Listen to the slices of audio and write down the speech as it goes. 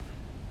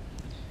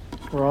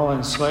We're all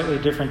in slightly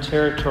different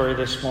territory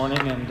this morning,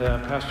 and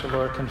Pastor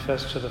Laura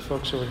confessed to the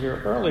folks who were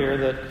here earlier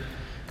that,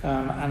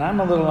 and I'm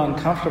a little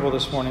uncomfortable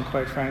this morning,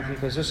 quite frankly,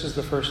 because this is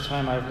the first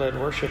time I've led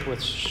worship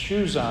with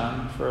shoes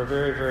on for a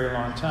very, very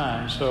long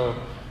time. So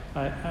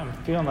I'm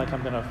feeling like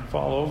I'm going to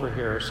fall over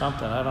here or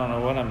something. I don't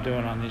know what I'm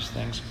doing on these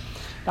things.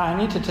 Now, I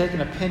need to take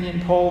an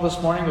opinion poll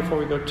this morning before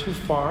we go too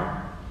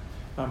far.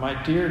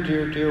 My dear,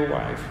 dear, dear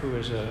wife, who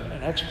is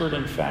an expert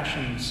in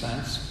fashion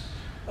sense,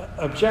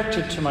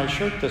 objected to my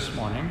shirt this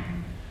morning,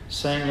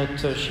 saying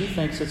that she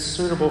thinks it's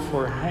suitable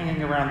for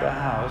hanging around the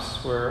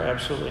house where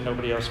absolutely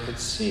nobody else could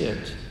see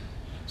it.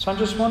 So I'm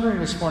just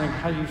wondering this morning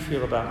how you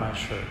feel about my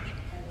shirt.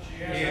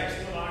 She has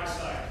excellent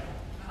eyesight.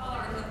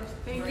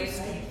 Thank you.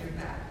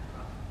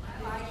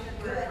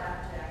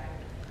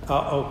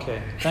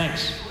 Okay,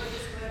 thanks.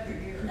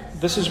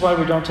 This is why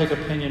we don't take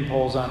opinion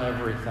polls on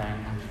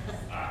everything.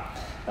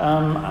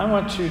 I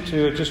want you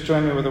to just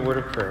join me with a word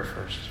of prayer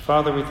first.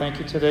 Father, we thank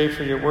you today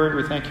for your word.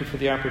 We thank you for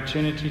the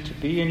opportunity to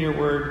be in your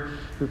word.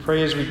 We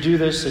pray as we do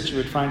this that you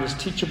would find us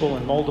teachable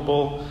and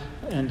moldable,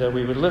 and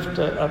we would lift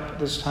up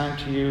this time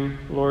to you,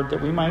 Lord,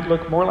 that we might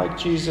look more like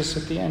Jesus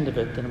at the end of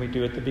it than we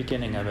do at the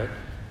beginning of it.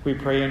 We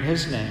pray in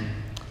his name.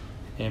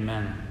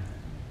 Amen.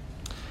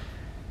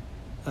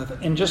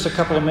 In just a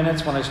couple of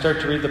minutes, when I start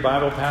to read the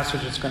Bible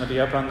passage, it's going to be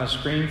up on the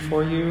screen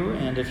for you.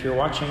 And if you're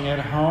watching at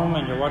home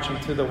and you're watching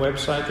through the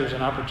website, there's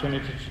an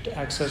opportunity to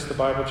access the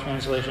Bible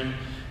translation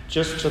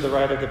just to the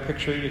right of the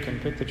picture. You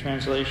can pick the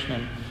translation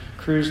and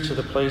cruise to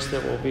the place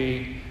that will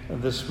be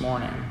this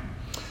morning.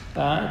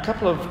 A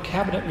couple of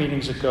cabinet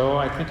meetings ago,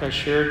 I think I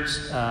shared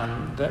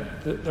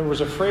that there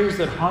was a phrase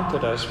that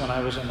haunted us when I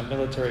was in the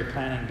military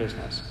planning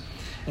business.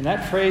 And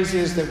that phrase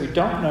is that we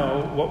don't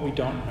know what we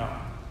don't know.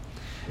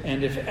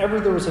 And if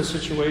ever there was a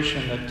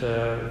situation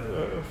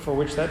that for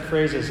which that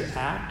phrase is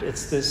apt,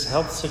 it's this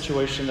health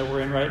situation that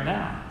we're in right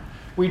now.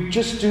 We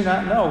just do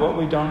not know what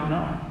we don't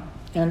know.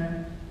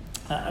 And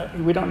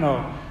we don't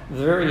know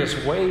the various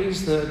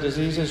ways the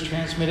disease is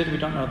transmitted. We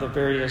don't know the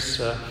various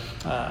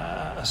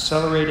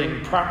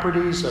accelerating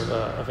properties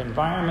of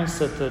environments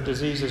that the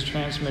disease is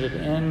transmitted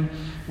in.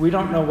 We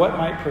don't know what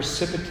might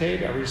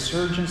precipitate a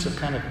resurgence of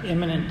kind of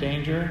imminent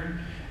danger.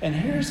 And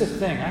here's the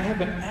thing. I have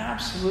been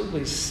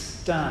absolutely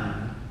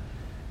stunned,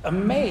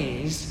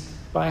 amazed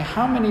by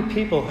how many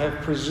people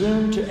have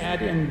presumed to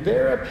add in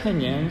their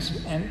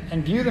opinions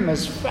and view them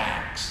as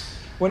facts,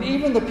 when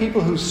even the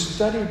people who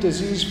study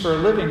disease for a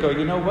living go,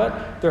 you know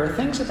what? There are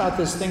things about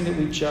this thing that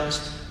we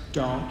just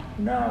don't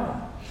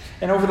know.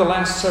 And over the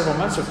last several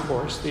months, of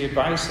course, the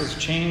advice has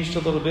changed a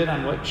little bit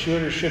on what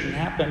should or shouldn't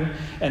happen,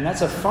 and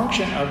that's a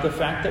function of the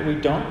fact that we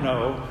don't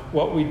know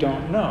what we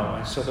don't know.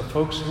 And so the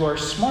folks who are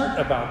smart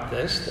about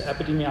this, the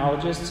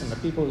epidemiologists and the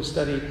people who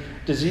study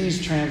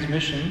disease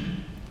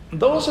transmission,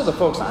 those are the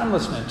folks I'm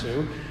listening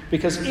to,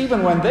 because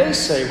even when they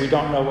say we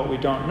don't know what we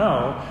don't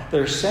know,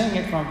 they're saying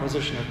it from a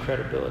position of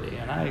credibility.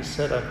 And I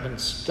said I've been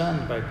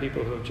stunned by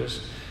people who have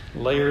just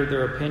layered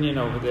their opinion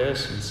over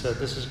this and said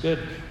this is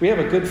good. We have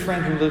a good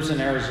friend who lives in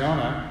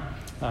Arizona.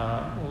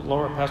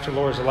 Pastor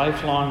Laura is a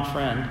lifelong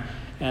friend,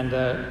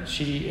 and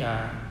she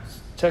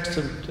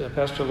texted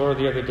Pastor Laura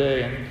the other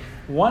day, and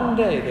one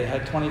day they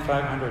had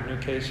 2,500 new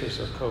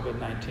cases of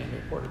COVID-19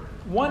 reported.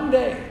 One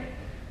day.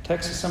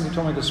 Texas, somebody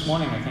told me this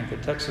morning, I think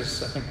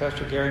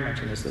Pastor Gary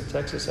mentioned this, that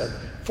Texas had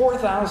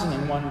 4,000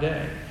 in one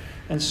day.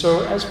 And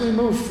so as we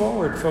move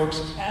forward, folks,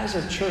 as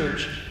a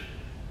church,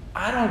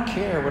 I don't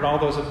care what all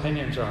those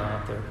opinions are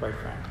out there, quite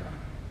frankly.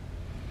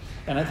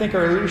 And I think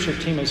our leadership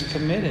team is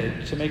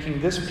committed to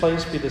making this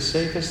place be the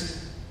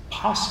safest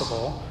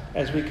possible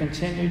as we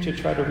continue to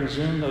try to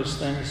resume those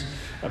things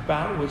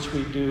about which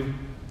we do,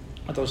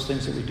 those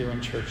things that we do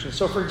in church. And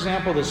so, for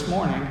example, this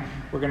morning,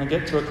 we're going to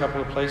get to a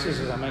couple of places,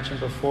 as I mentioned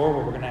before,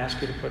 where we're going to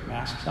ask you to put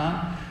masks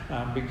on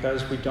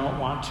because we don't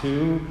want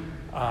to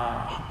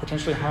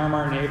potentially harm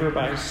our neighbor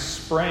by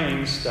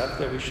spraying stuff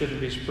that we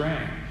shouldn't be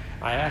spraying.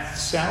 I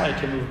asked Sally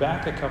to move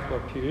back a couple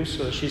of pews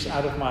so that she's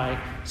out of my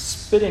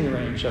spitting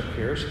range up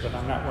here so that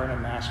I'm not wearing a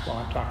mask while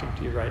I'm talking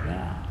to you right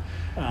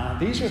now.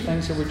 These are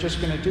things that we're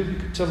just going to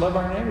do to love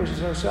our neighbors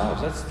as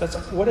ourselves. That's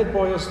what it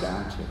boils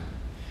down to.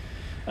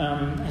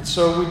 And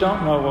so we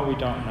don't know what we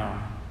don't know.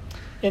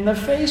 In the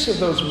face of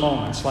those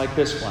moments like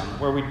this one,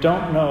 where we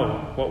don't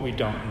know what we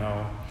don't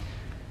know,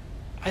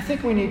 I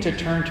think we need to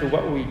turn to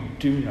what we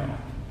do know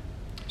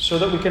so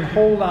that we can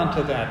hold on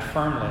to that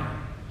firmly.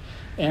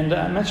 And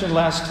I mentioned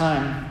last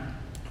time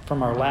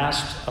from our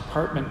last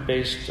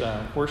apartment-based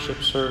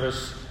worship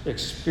service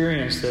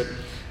experience that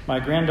my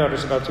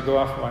granddaughter's about to go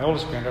off, my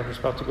oldest granddaughter's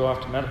about to go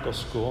off to medical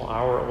school,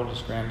 our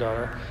oldest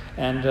granddaughter,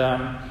 and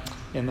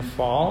in the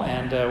fall.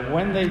 And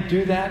when they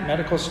do that,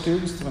 medical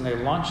students, when they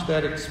launch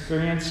that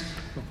experience,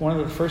 one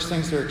of the first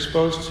things they're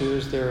exposed to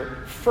is their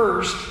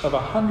first of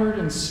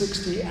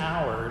 160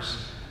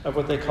 hours of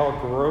what they call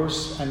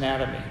gross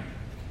anatomy.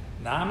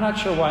 Now, I'm not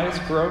sure why it's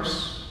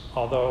gross.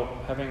 Although,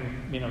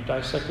 having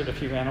dissected a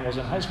few animals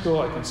in high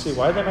school, I can see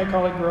why they may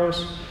call it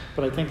gross,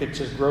 but I think it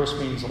just gross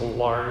means a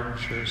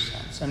larger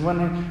sense. And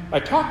when I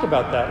talked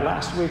about that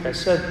last week, I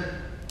said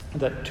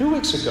that 2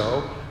 weeks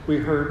ago we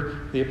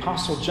heard the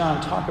Apostle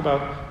John talk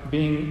about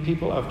being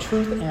people of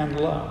truth and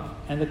love,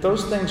 and that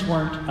those things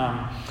weren't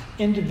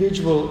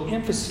individual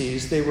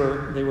emphases, they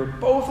were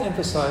both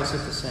emphasized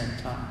at the same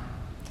time.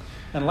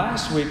 And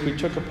last week we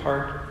took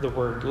apart the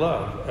word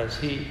love as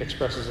he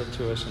expresses it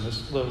to us in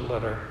this little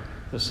letter,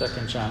 the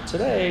 2nd John.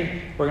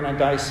 Today we're going to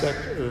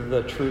dissect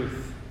the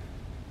truth.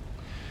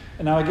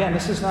 And now again,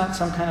 this is not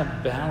some kind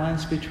of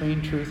balance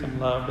between truth and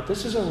love, but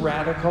this is a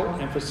radical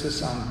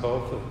emphasis on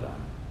both of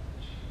them.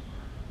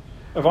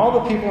 Of all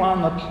the people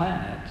on the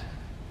planet,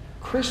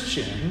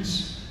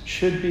 Christians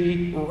should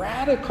be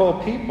radical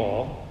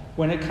people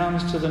when it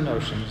comes to the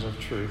notions of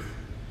truth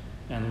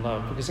and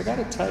love. Because I got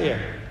to tell you,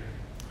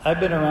 I've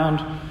been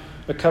around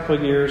a couple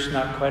of years,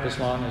 not quite as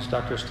long as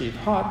Dr. Steve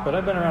Haught, but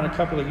I've been around a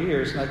couple of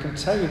years, and I can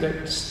tell you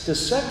that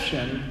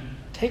deception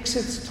takes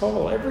its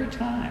toll every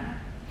time.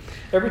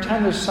 Every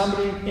time there's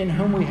somebody in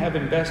whom we have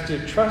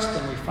invested trust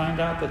and we find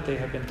out that they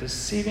have been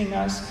deceiving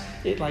us,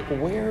 it like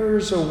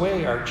wears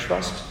away our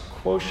trust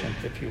quotient,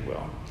 if you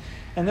will.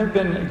 And there have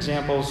been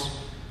examples,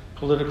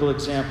 political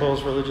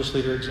examples, religious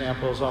leader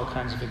examples, all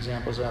kinds of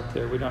examples out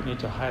there. We don't need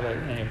to highlight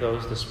any of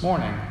those this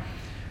morning.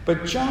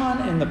 But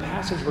John, in the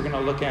passage we're going to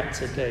look at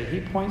today,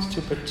 he points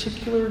to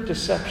particular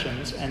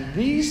deceptions, and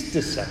these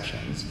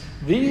deceptions,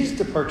 these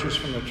departures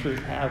from the truth,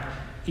 have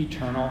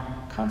eternal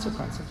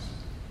consequences.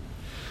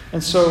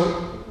 And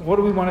so, what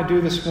do we want to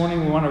do this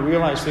morning? We want to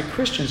realize that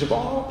Christians, of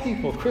all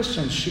people,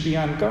 Christians should be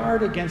on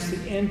guard against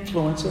the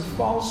influence of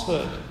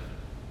falsehood.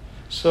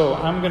 So,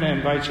 I'm going to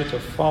invite you to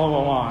follow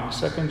along.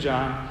 2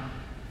 John,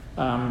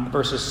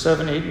 verses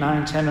 7, 8,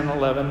 9, 10, and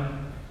 11.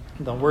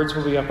 The words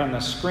will be up on the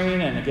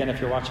screen, and again,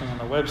 if you're watching on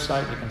the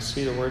website, you can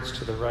see the words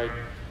to the right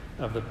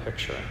of the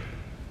picture.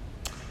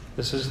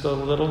 This is the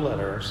little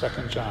letter of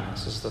 2 John.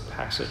 This is the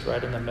passage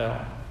right in the middle.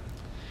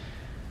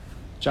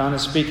 John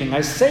is speaking.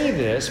 I say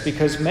this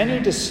because many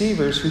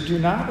deceivers who do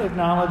not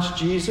acknowledge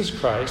Jesus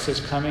Christ as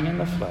coming in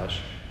the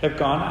flesh have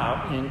gone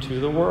out into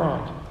the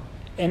world.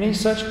 Any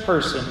such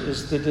person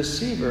is the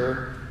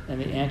deceiver and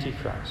the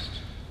Antichrist.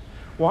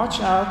 Watch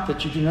out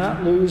that you do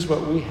not lose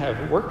what we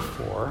have worked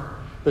for,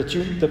 but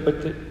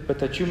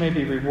that you may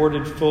be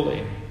rewarded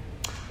fully.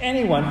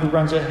 Anyone who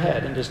runs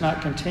ahead and does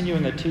not continue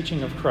in the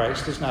teaching of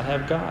Christ does not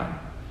have God.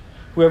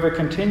 Whoever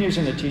continues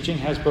in the teaching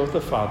has both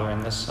the Father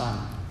and the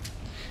Son.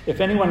 If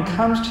anyone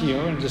comes to you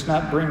and does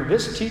not bring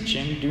this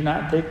teaching, do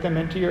not take them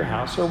into your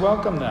house or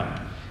welcome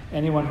them.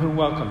 Anyone who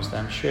welcomes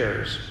them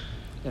shares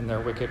in their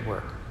wicked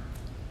work.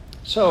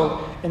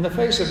 So, in the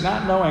face of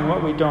not knowing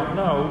what we don't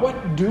know,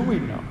 what do we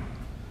know?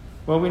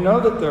 Well, we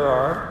know that there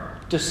are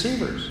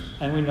deceivers,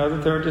 and we know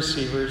that there are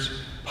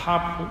deceivers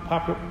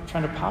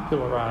trying to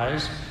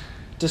popularize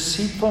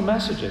deceitful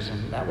messages,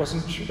 and that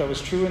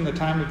was true in the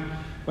time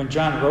when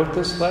John wrote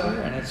this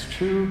letter, and it's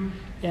true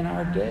in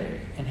our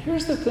day. And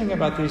here's the thing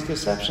about these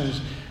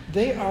deceptions: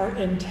 they are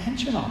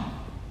intentional.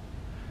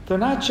 They're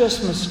not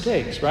just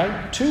mistakes,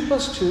 right? 2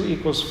 +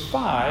 2 =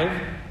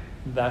 5.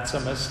 That's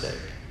a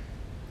mistake.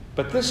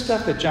 But this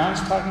stuff that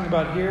John's talking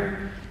about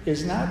here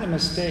is not a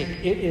mistake.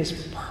 It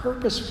is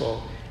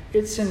purposeful.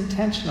 It's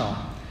intentional.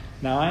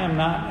 Now, I am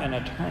not an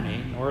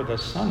attorney, nor the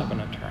son of an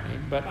attorney,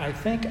 but I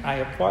think I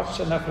have watched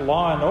enough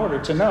Law and Order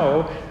to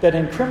know that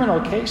in criminal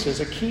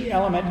cases, a key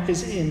element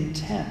is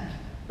intent,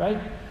 right?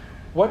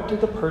 What did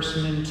the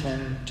person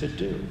intend to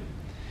do?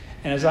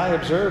 And as I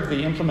observe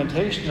the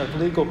implementation of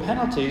legal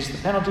penalties, the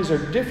penalties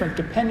are different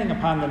depending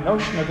upon the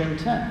notion of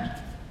intent.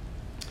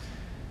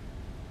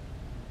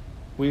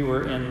 We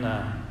were in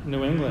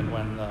New England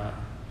when the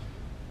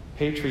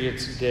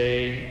Patriots'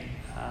 Day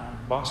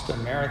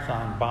Boston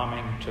Marathon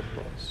bombing took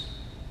place.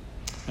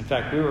 In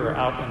fact, we were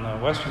out in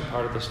the western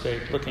part of the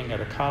state looking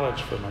at a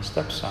college for my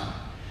stepson.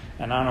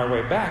 And on our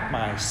way back,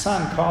 my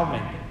son called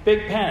me.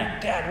 Big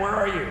panic. Dad, where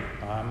are you?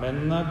 I'm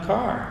in the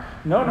car.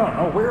 No,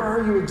 where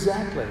are you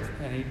exactly?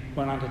 And he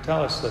went on to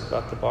tell us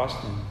about the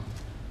Boston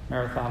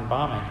Marathon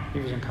bombing. He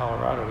was in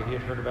Colorado. He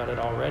had heard about it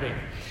already.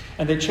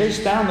 And they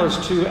chased down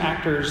those 2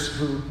 actors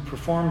who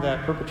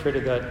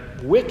perpetrated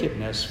that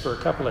wickedness for a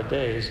couple of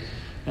days.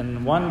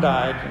 And one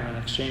died in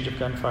an exchange of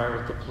gunfire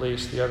with the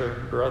police. The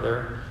other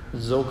brother,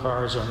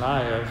 Dzhokhar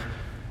Tsarnaev,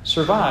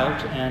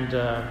 survived and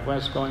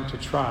was going to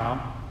trial.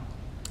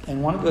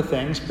 And one of the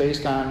things,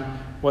 based on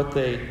what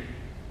they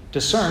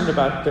discerned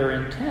about their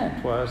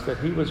intent, was that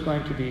he was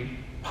going to be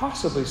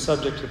possibly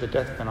subject to the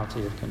death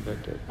penalty if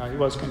convicted. Now, he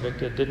was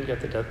convicted, didn't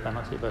get the death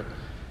penalty, but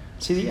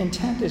see, the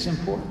intent is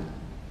important.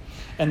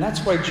 And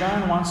that's why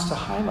John wants to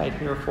highlight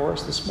here for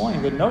us this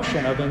morning the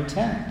notion of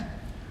intent.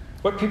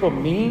 What people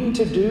mean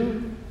to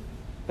do,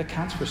 that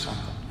counts for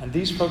something. And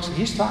these folks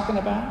he's talking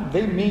about,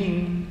 they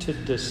mean to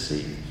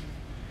deceive.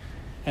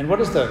 And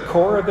what is the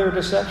core of their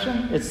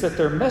deception? It's that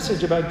their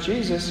message about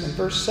Jesus in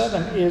verse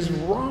 7 is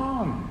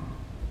wrong.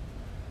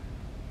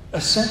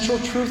 Essential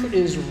truth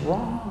is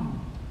wrong.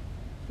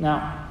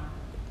 Now,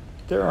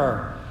 there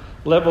are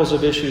levels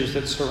of issues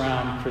that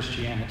surround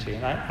Christianity.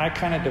 And I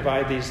kind of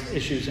divide these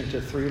issues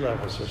into 3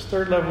 levels. There's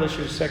 3rd level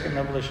issues, 2nd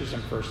level issues,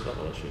 and 1st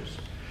level issues.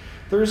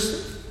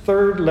 There's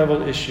third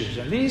level issues,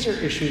 and these are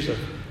issues of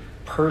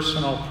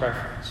personal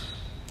preference.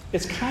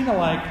 It's kind of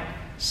like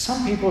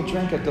some people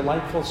drink a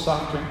delightful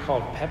soft drink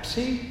called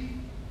Pepsi.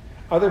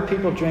 Other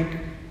people drink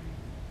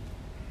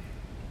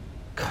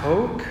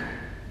Coke.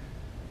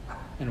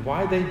 And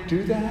why they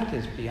do that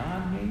is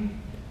beyond me.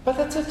 But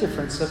that's a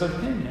difference of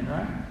opinion,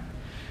 right?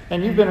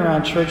 And you've been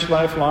around church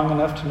life long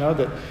enough to know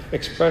that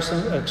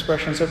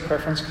expressions of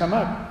preference come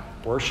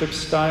up. Worship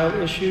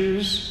style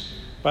issues.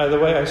 By the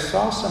way, I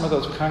saw some of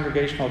those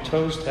congregational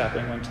toes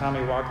tapping when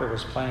Tommy Walker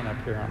was playing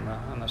up here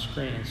on the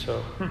screen.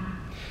 So,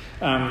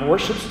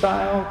 worship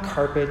style,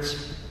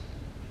 carpets,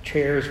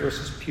 chairs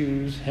versus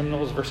pews,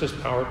 hymnals versus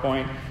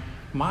PowerPoint.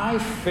 My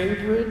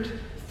favorite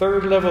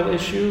third level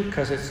issue,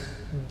 because it's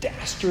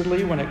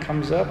dastardly when it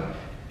comes up,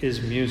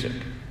 is music.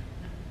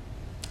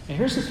 And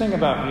here's the thing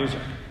about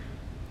music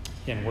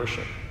in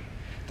worship.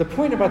 The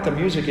point about the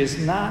music is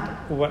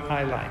not what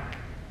I like.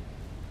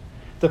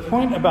 The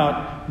point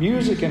about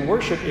music and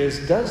worship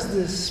is, does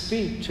this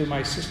speak to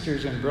my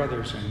sisters and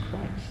brothers in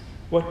Christ?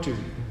 What do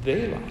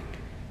they like?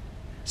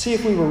 See,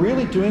 if we were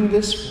really doing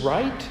this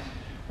right,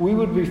 we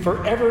would be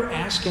forever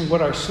asking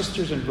what our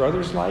sisters and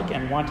brothers like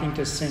and wanting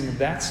to sing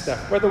that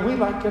stuff, whether we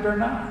like it or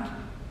not.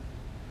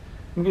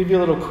 I'm going to give you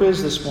a little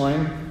quiz this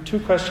morning,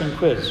 2-question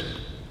quiz.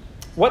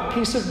 What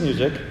piece of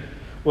music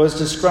was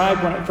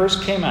described when it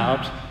first came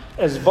out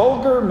as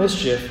vulgar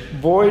mischief,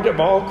 void of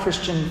all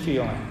Christian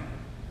feeling?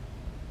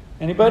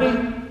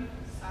 Anybody?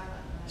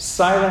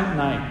 Silent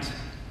Night.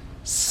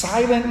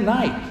 Silent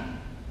Night.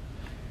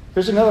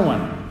 Here's another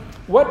one.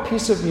 What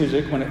piece of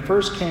music, when it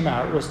first came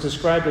out, was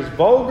described as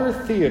vulgar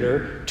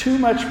theater, too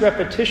much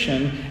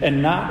repetition,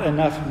 and not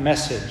enough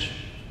message?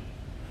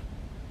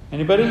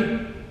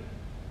 Anybody?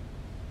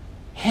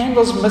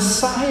 Handel's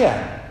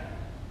Messiah.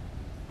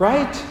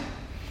 Right?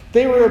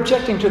 They were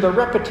objecting to the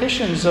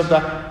repetitions of the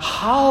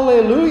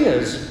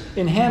hallelujahs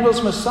in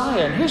Handel's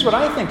Messiah. And here's what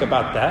I think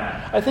about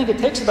that. I think it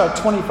takes about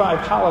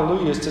 25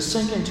 hallelujahs to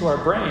sink into our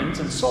brains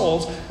and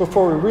souls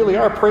before we really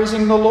are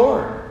praising the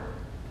Lord.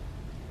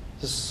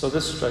 So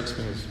this strikes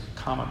me as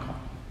comical.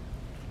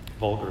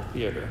 Vulgar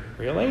theater.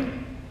 Really?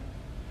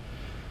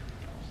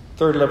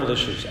 Third level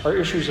issues are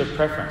issues of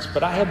preference.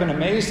 But I have been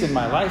amazed in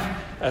my life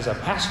as a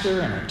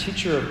pastor and a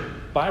teacher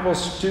of Bible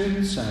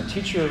students and a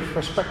teacher of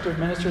prospective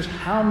ministers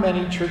how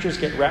many churches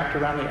get wrapped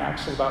around the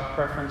axle about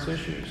preference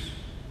issues.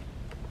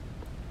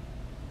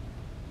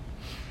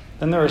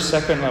 Then there are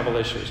second level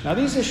issues. Now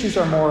these issues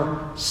are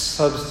more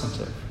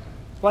substantive.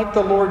 Like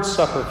the Lord's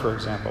Supper, for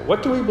example.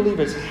 What do we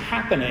believe is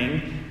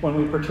happening when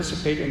we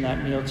participate in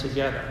that meal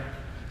together?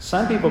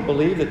 Some people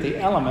believe that the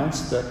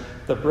elements,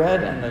 the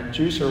bread and the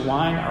juice or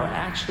wine, are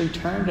actually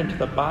turned into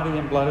the body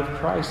and blood of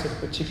Christ at a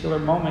particular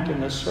moment in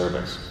the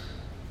service.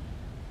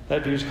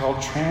 That view is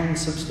called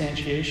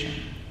transubstantiation.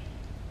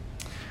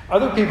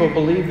 Other people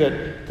believe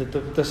that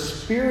the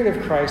Spirit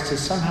of Christ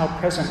is somehow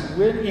present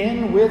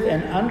within, with,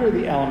 and under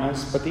the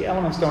elements, but the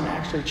elements don't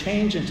actually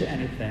change into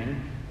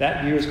anything.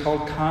 That view is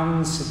called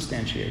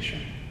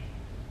consubstantiation.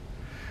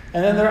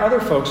 And then there are other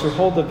folks who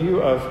hold the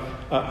view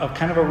of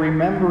kind of a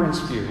remembrance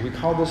view. We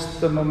call this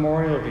the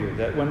memorial view,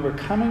 that when we're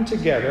coming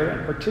together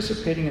and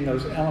participating in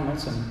those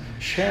elements and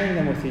sharing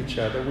them with each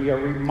other, we are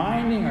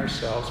reminding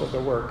ourselves of the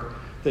work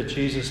that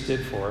Jesus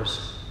did for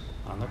us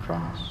on the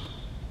cross.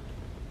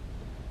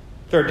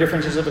 There are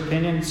differences of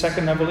opinion,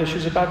 second level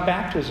issues about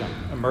baptism,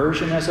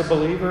 immersion as a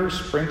believer,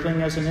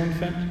 sprinkling as an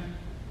infant.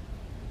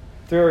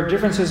 There are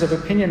differences of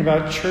opinion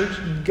about church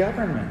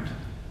government,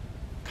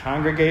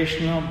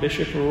 congregational,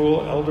 bishop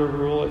rule, elder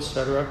rule,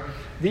 etc.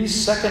 These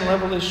second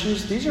level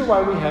issues, these are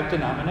why we have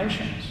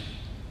denominations.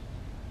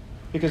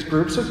 Because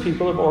groups of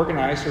people have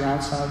organized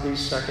around some of these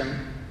second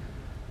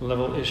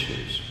level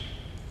issues.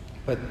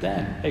 But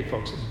then, hey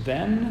folks,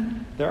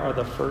 then there are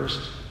the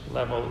first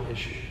level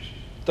issues.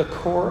 The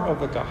core of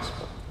the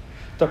gospel.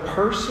 The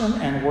person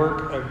and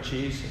work of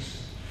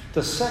Jesus.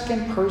 The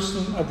second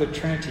person of the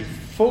Trinity.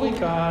 Fully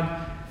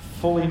God,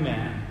 fully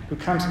man. Who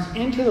comes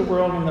into the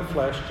world in the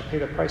flesh to pay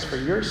the price for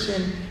your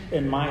sin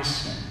and my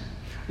sin.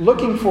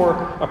 Looking for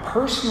a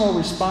personal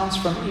response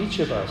from each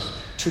of us.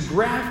 To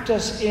graft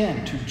us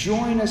in, to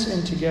join us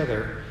in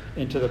together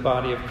into the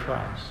body of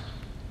Christ.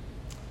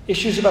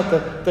 Issues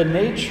about the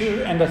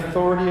nature and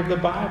authority of the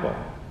Bible.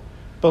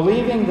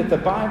 Believing that the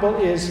Bible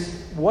is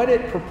what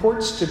it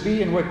purports to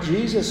be and what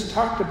Jesus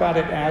talked about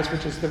it as,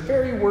 which is the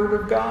very Word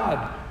of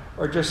God,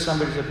 or just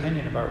somebody's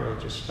opinion about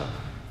religious stuff.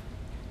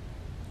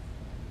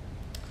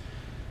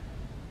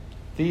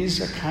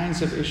 These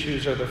kinds of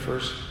issues are the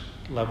first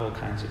level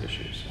kinds of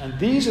issues. And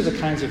these are the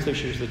kinds of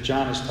issues that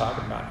John is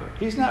talking about here.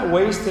 He's not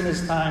wasting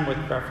his time with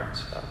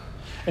preference stuff.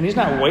 And he's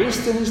not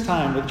wasting his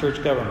time with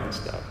church government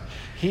stuff.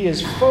 He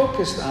is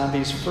focused on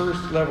these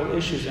first level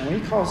issues. And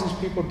when he calls these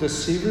people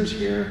deceivers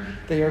here,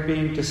 they are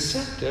being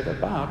deceptive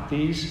about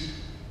these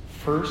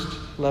first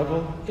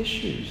level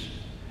issues.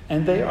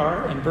 And they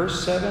are, in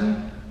verse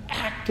 7,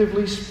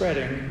 actively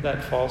spreading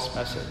that false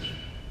message.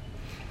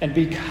 And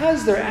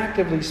because they're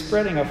actively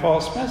spreading a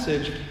false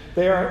message,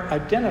 they are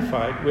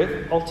identified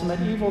with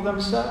ultimate evil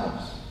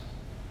themselves.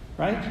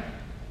 Right?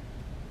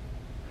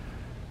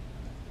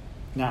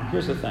 Now,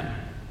 here's the thing.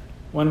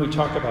 When we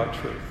talk about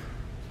truth,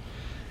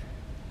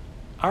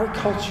 our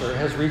culture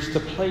has reached a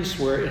place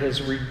where it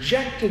has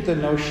rejected the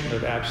notion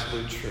of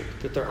absolute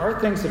truth, that there are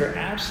things that are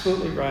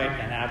absolutely right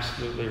and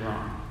absolutely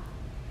wrong.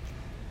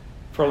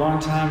 For a long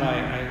time,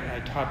 I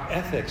taught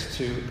ethics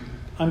to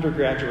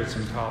undergraduates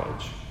in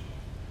college.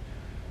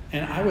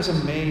 And I was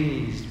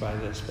amazed by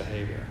this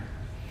behavior.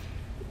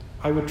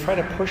 I would try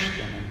to push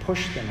them and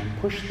push them and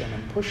push them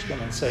and push them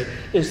and say,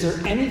 is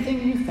there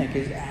anything you think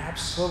is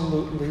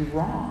absolutely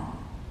wrong?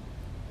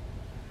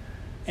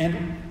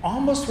 And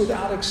almost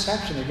without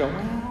exception, they go,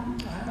 well,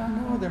 I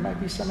don't know, there might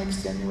be some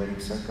extenuating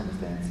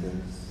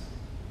circumstances.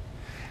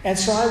 And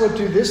so I would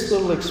do this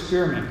little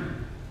experiment.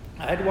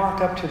 I'd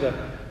walk up to the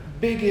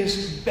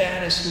biggest,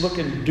 baddest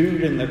looking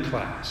dude in the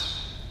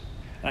class.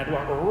 And I'd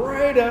walk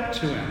right up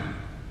to him.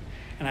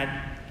 And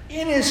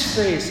in his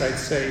face, I'd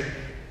say,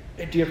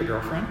 hey, do you have a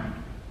girlfriend?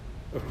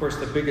 Of course,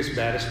 the biggest,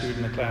 baddest dude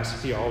in the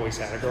class, he always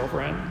had a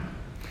girlfriend.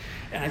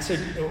 And I'd say,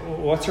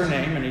 what's her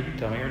name? And he'd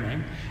tell me her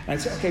name. And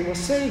I'd say, okay, well,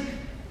 say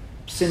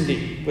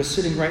Cindy was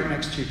sitting right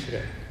next to you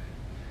today.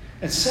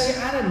 And say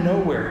out of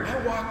nowhere,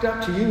 I walked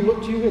up to you,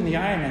 looked you in the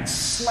eye, and then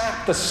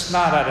slapped the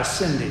snot out of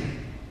Cindy.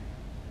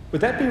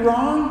 Would that be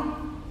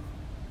wrong?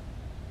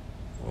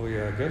 Oh,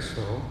 yeah, I guess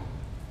so.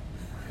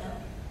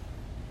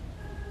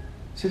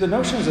 See, the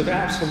notions of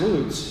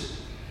absolutes,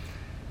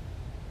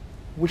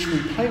 which we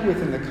play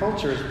with in the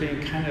culture as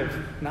being kind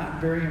of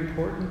not very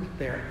important,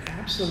 they're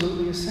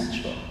absolutely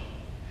essential.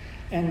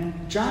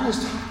 And John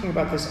is talking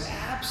about this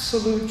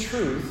absolute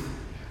truth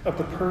of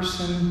the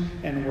person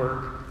and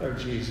work of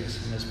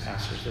Jesus in this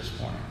passage this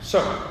morning.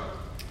 So,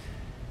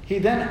 he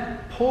then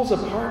pulls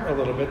apart a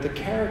little bit the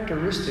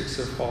characteristics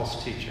of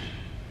false teaching.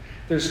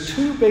 There's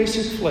two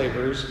basic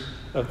flavors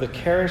of the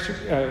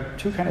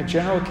two kind of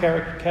general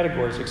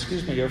categories,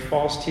 of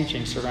false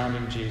teaching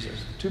surrounding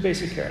Jesus. Two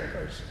basic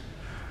categories.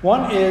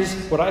 One is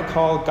what I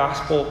call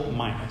gospel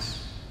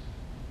minus.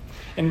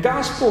 And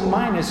gospel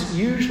minus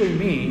usually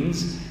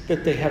means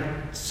that they have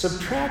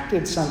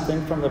subtracted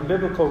something from the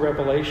biblical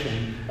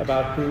revelation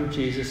about who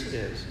Jesus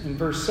is. In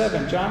verse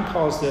 7, John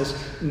calls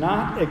this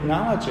not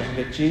acknowledging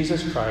that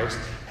Jesus Christ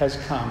has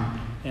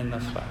come in the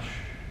flesh.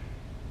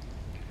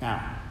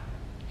 Now,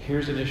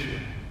 here's an issue.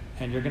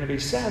 And you're going to be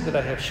sad that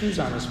I have shoes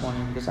on this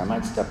morning because I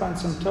might step on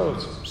some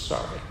toes. I'm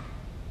sorry.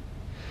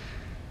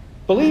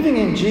 Believing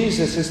in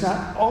Jesus is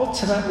not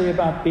ultimately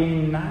about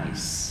being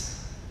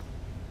nice.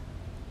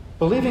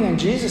 Believing in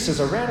Jesus is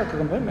a radical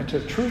commitment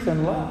to truth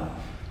and love.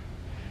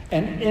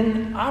 And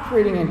in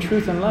operating in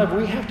truth and love,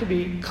 we have to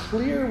be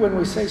clear when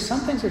we say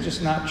some things are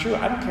just not true.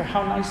 I don't care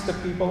how nice the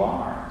people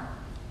are.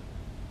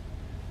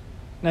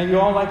 Now, you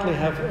all likely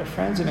have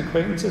friends and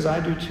acquaintances, I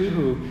do too,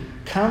 who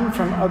come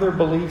from other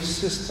belief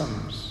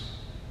systems.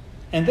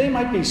 And they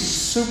might be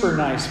super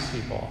nice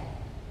people.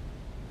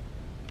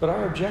 But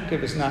our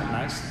objective is not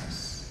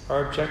niceness.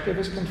 Our objective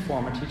is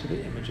conformity to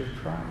the image of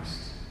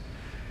Christ,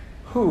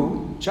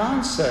 who,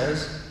 John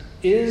says,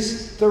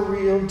 is the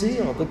real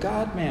deal, the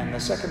God-man, the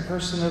second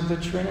person of the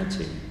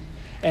Trinity.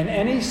 And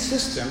any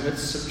system that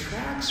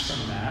subtracts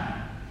from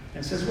that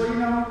and says,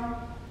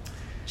 well,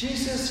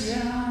 Jesus,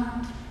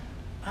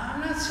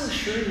 I'm not so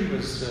sure he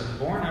was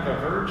born of a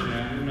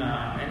virgin,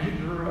 and he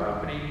grew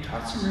up, and he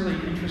taught some really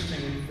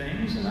interesting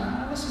things, and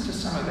I listened to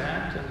some of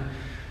that,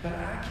 but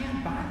I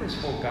can't buy this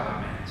whole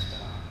God-man stuff.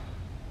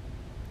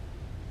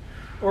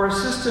 Or a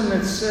system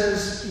that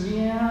says,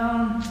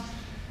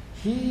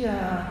 he,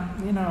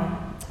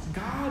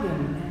 God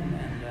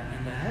and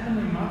the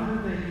Heavenly Mother,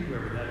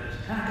 whoever that is,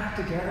 kind of got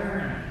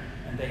together,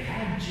 and they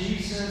had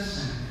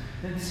Jesus,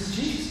 and so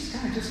Jesus is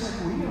kind of just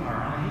like we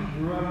are. Only he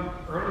grew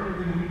up earlier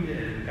than we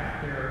did, and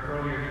got there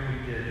earlier than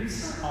we did.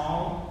 These are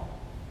all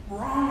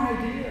wrong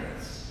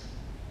ideas.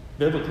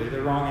 Biblically,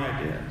 they're wrong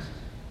ideas.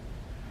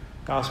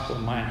 Gospel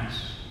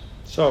minus.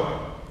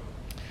 So,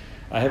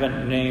 I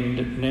haven't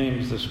named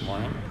names this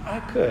morning. I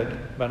could,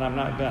 but I'm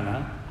not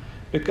gonna.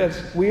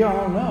 Because we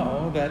all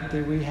know that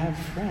we have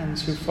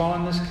friends who fall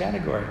in this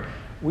category.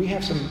 We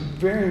have some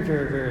very,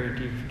 very,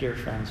 very dear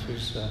friends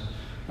whose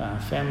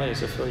family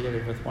is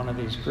affiliated with one of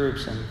these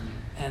groups,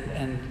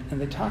 and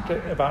they talked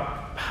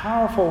about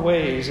powerful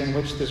ways in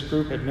which this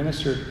group had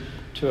ministered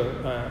to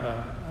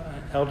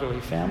an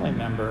elderly family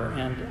member.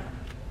 And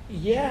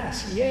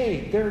yes,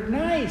 yay, they're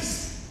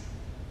nice,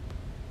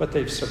 but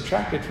they've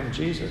subtracted from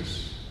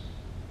Jesus.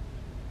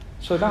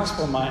 So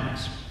gospel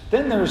minus.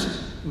 Then there's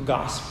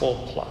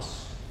gospel plus.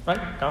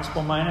 Right?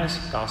 Gospel minus,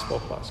 gospel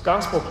plus.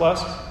 Gospel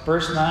plus,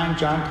 verse 9,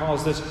 John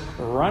calls this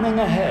running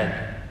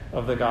ahead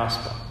of the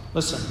gospel.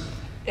 Listen,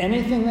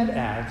 anything that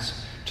adds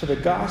to the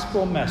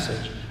gospel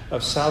message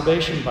of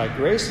salvation by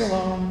grace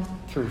alone,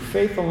 through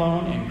faith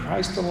alone, in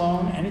Christ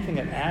alone, anything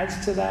that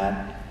adds to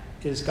that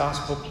is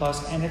gospel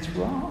plus, and it's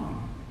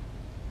wrong.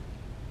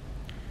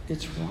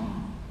 It's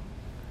wrong.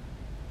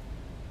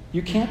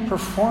 You can't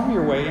perform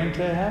your way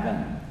into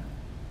heaven.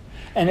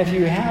 And if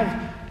you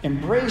have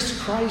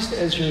embraced Christ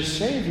as your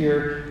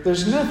Savior,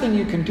 there's nothing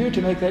you can do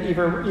to make that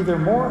either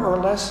more or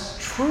less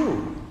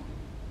true.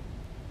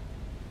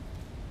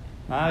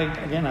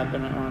 I've been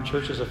around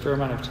churches a fair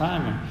amount of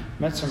time and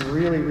met some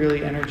really,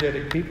 really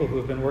energetic people who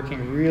have been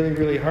working really,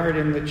 really hard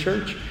in the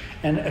church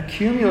and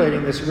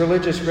accumulating this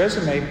religious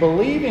resume,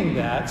 believing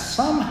that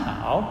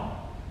somehow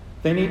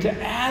they need to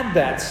add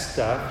that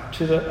stuff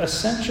to the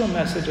essential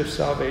message of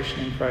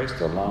salvation in Christ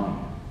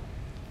alone.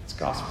 It's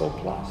gospel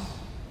plus.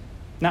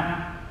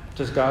 Now,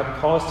 does God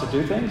call us to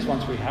do things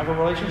once we have a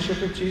relationship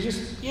with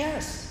Jesus?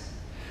 Yes.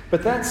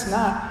 But that's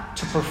not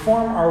to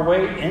perform our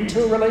way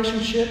into a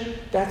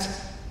relationship.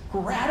 That's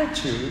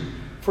gratitude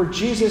for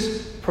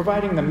Jesus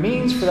providing the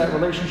means for that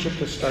relationship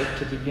to start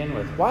to begin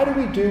with. Why do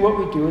we do what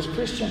we do as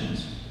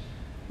Christians?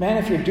 Man,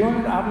 if you're doing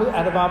it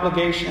out of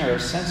obligation or a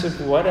sense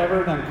of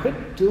whatever, then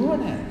quit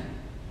doing it.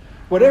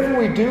 Whatever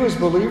we do as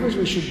believers,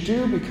 we should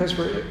do because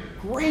we're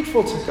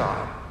grateful to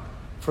God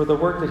for the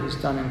work that He's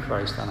done in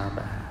Christ on our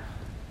behalf.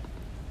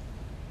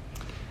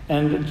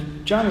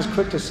 And John is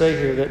quick to say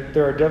here that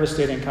there are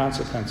devastating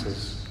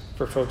consequences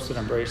for folks that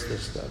embrace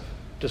this stuff.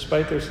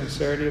 Despite their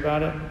sincerity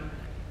about it,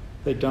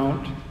 they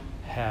don't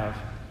have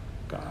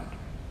God.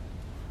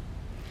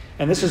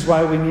 And this is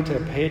why we need to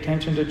pay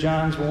attention to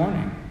John's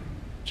warning.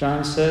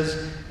 John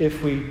says,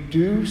 if we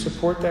do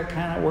support that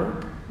kind of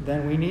work,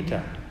 then we need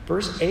to.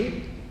 Verse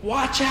 8,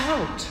 watch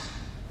out.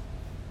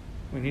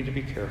 We need to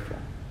be careful.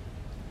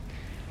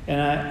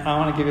 And I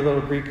want to give you a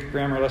little Greek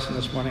grammar lesson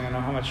this morning. I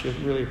know how much you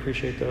really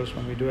appreciate those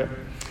when we do it.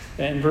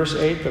 In verse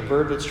 8, the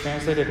verb that's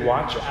translated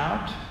watch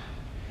out,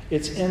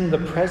 it's in the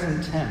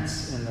present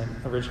tense in the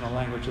original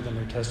language of the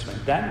New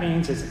Testament. That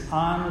means it's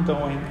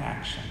ongoing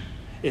action.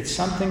 It's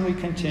something we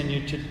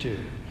continue to do.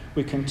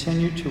 We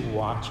continue to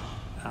watch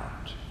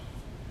out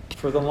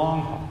for the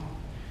long haul,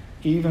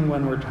 even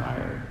when we're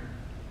tired.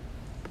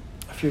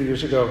 A few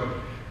years ago,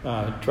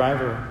 a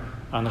driver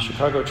on the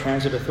Chicago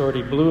Transit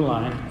Authority Blue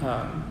Line,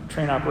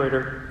 train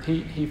operator,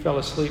 he fell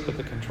asleep at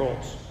the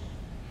controls.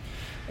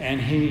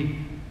 And he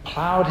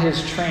plowed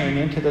his train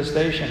into the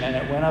station, and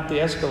it went up the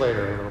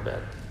escalator a little bit.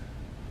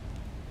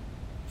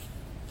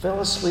 Fell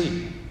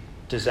asleep.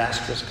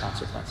 Disastrous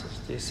consequences.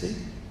 Do you see?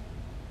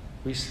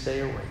 We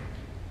stay awake.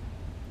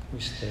 We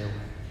stay awake.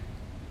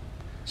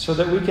 So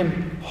that we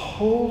can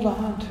hold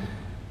on to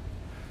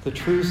the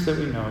truths that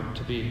we know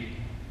to be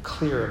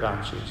clear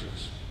about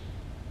Jesus.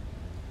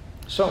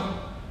 So,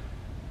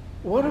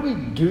 what do we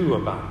do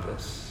about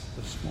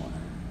this morning?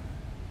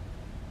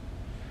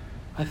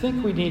 I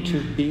think we need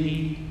to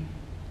be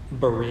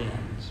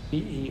Bereans.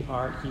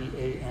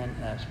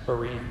 B-E-R-E-A-N-S.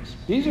 Bereans.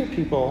 These are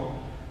people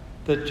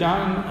that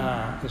John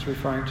is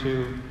referring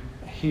to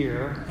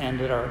here and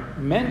that are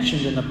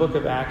mentioned in the book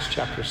of Acts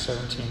chapter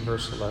 17,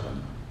 verse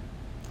 11.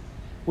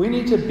 We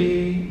need to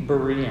be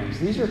Bereans.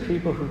 These are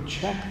people who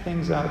check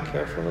things out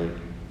carefully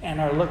and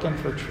are looking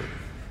for truth.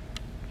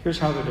 Here's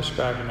how they're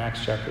described in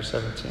Acts chapter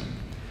 17.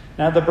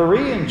 Now the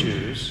Berean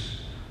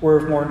Jews were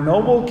of more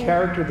noble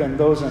character than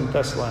those in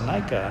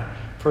Thessalonica,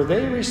 for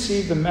they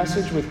received the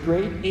message with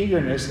great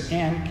eagerness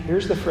and,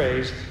 here's the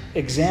phrase,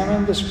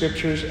 examined the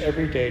scriptures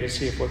every day to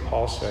see if what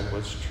Paul said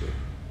was true.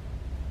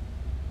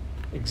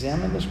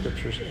 Examine the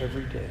scriptures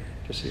every day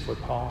to see if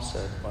what Paul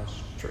said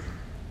was true.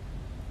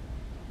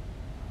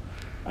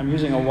 I'm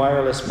using a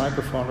wireless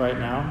microphone right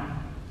now,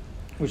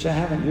 which I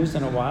haven't used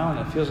in a while,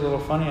 and it feels a little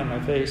funny on my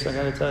face, I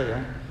gotta tell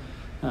you.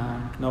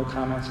 No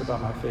comments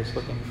about my face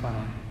looking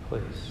funny,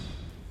 please.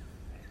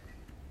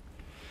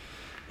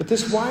 But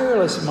this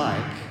wireless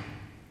mic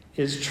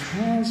is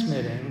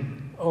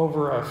transmitting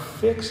over a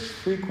fixed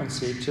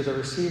frequency to the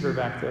receiver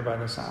back there by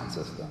the sound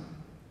system.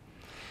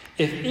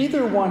 If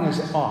either one is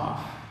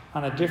off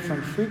on a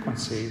different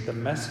frequency, the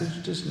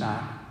message does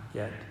not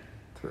get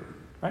through,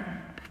 right?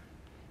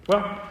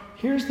 Well,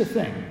 here's the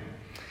thing.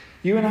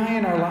 You and I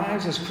in our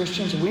lives as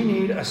Christians, we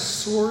need a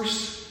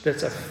source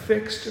that's a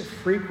fixed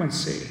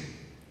frequency.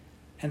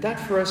 And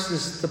that for us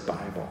is the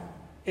Bible.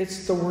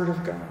 It's the Word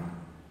of God.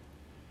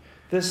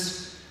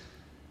 This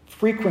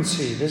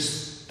frequency,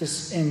 this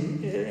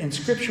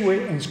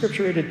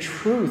inscripturated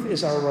truth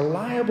is our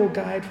reliable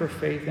guide for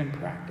faith and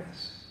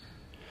practice.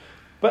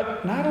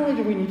 But not only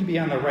do we need to be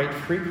on the right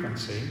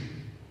frequency.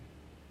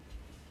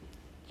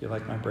 Do you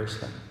like my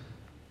bracelet?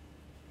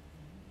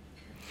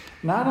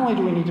 Not only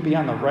do we need to be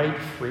on the right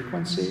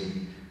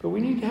frequency, but we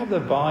need to have the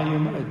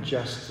volume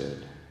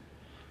adjusted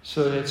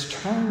so that it's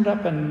turned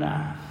up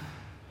enough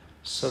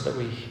so that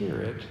we hear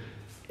it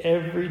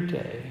every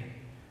day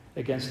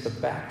against the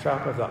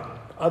backdrop of the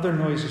other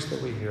noises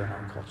that we hear in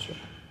our culture.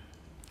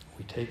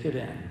 We take it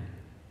in.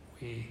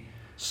 We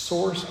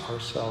source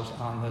ourselves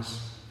on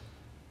this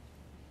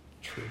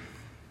truth.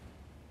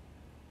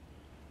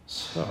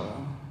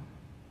 So,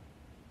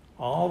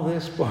 all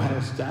this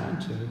boils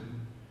down to,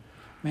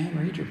 man,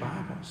 read your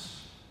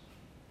Bibles.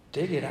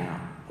 Dig it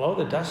out. Blow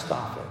the dust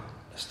off it.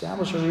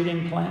 Establish a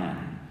reading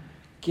plan.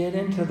 Get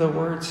into the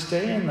Word.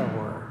 Stay in the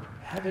Word.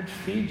 Have it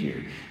feed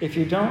you. If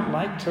you don't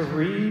like to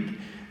read,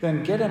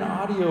 then get an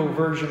audio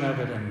version of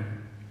it and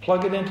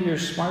plug it into your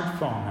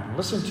smartphone and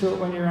listen to it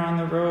when you're on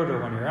the road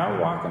or when you're out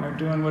walking or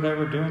doing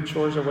whatever, doing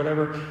chores or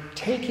whatever.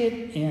 Take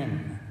it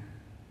in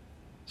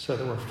so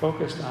that we're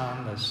focused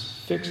on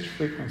this fixed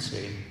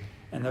frequency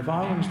and the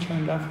volume's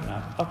turned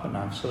up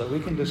enough so that we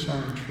can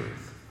discern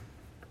truth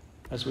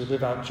as we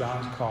live out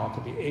John's call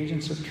to be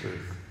agents of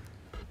truth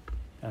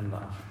and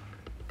love.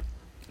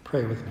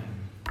 Pray with me.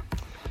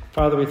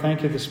 Father, we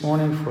thank you this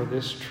morning for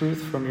this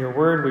truth from your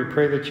word. We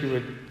pray that you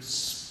would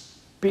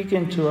speak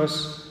into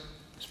us,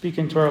 speak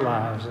into our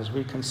lives as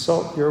we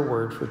consult your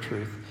word for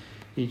truth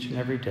each and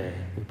every day.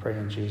 We pray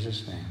in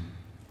Jesus' name.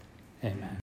 Amen.